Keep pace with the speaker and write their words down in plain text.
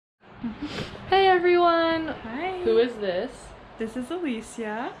Hey everyone! Hi. Who is this? This is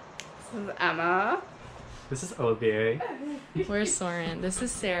Alicia. This is Emma. This is Olivier. Where's Soren? This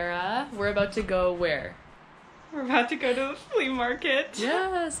is Sarah. We're about to go where? We're about to go to the flea market.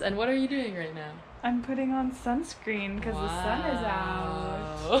 Yes! And what are you doing right now? I'm putting on sunscreen because the sun is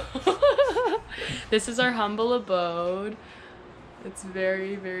out. Wow. This is our humble abode. It's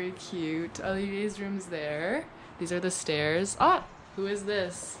very, very cute. Olivier's room's there. These are the stairs. Ah! Who is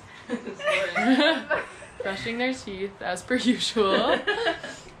this? Brushing their teeth as per usual.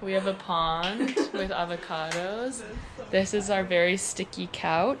 We have a pond with avocados. This is our very sticky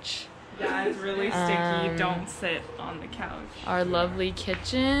couch. Yeah, it's really sticky. Don't sit on the couch. Our lovely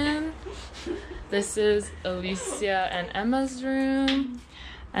kitchen. This is Alicia and Emma's room.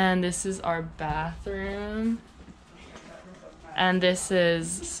 And this is our bathroom. And this is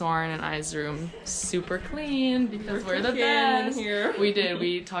Soren and I's room. Super clean because we're the best. Here. We did.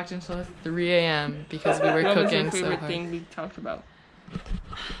 We talked until 3 a.m. because we were cooking What was your favorite so hard. thing we talked about?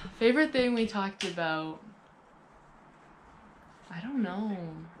 Favorite thing we talked about? I don't know.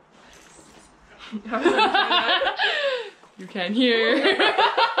 You can't hear.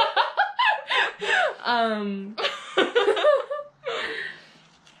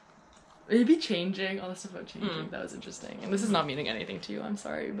 Maybe changing. All the stuff about changing. That was interesting. And this is not meaning anything to you. I'm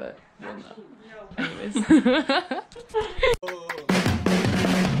sorry, but we'll know. Anyways.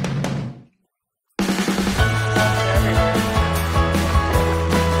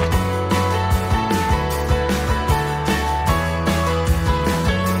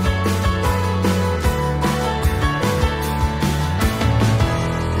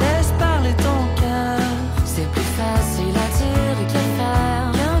 Laisse parler ton cœur, c'est plus facile à dire qu'à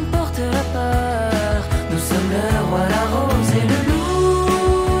faire. Qu'importe la peur, nous sommes le roi, la rose et le loup.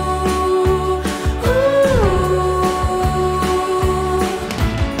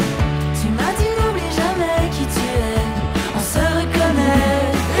 Tu m'as dit n'oublie jamais qui tu es, on se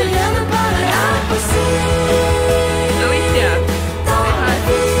reconnaît, et rien ne paraît impossible. Dans la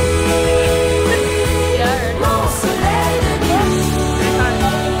vie, mon soleil de nuit.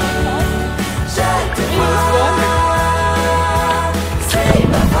 Je te vois, c'est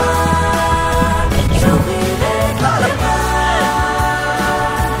ma voix, j'ouvrirai grand les bras.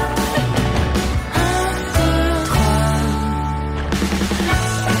 1, 2, 3.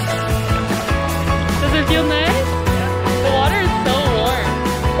 Does it feel nice? The water is so warm.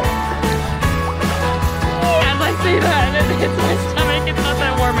 As I say that, and it hits my stomach, it's not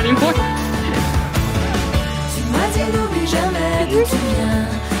that warm anymore. Tu m'as dit n'oublie jamais d'où tu viens,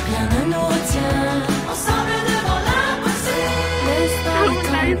 rien ne nous retient. Ensemble devant l'impossible. Laisse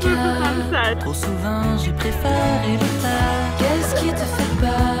parler ton cœur. Trop souvent j'ai préféré le faire. Qu'est-ce qui te fait